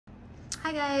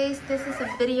Hi guys, this is a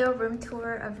video room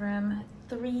tour of room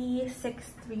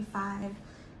 3635.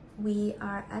 We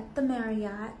are at the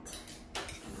Marriott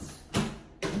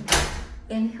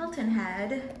in Hilton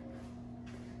Head.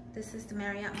 This is the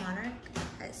Marriott Monarch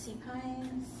at Sea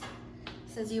Pines.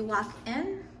 So as you walk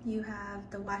in, you have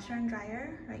the washer and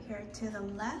dryer right here to the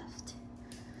left.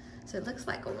 So it looks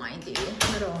like a windy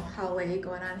little hallway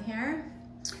going on here.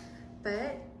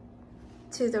 But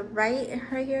to the right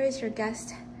here is your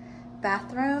guest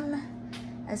bathroom,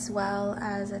 as well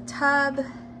as a tub.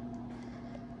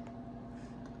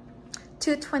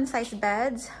 2 twin-size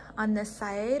beds on this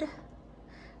side.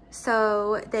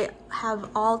 So they have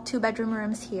all 2-bedroom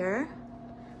rooms here.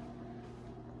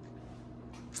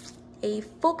 A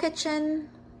full kitchen.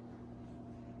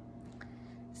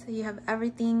 So you have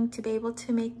everything to be able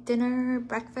to make dinner,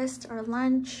 breakfast, or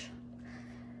lunch.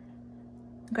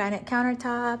 Granite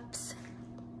countertops.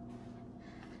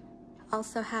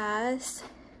 Also has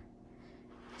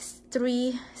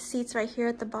 3 seats right here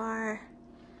at the bar,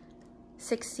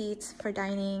 6 seats for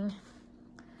dining.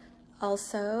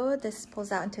 Also, this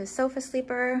pulls out into a sofa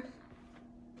sleeper.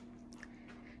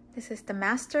 This is the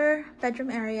master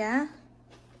bedroom area,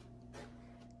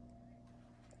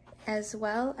 as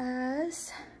well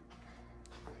as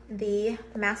the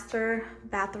master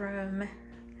bathroom.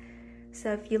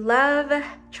 So if you love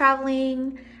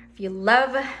traveling, if you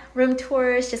love room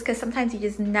tours, just because sometimes you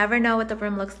just never know what the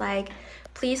room looks like,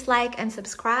 please like and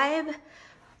subscribe,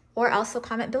 or also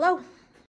comment below.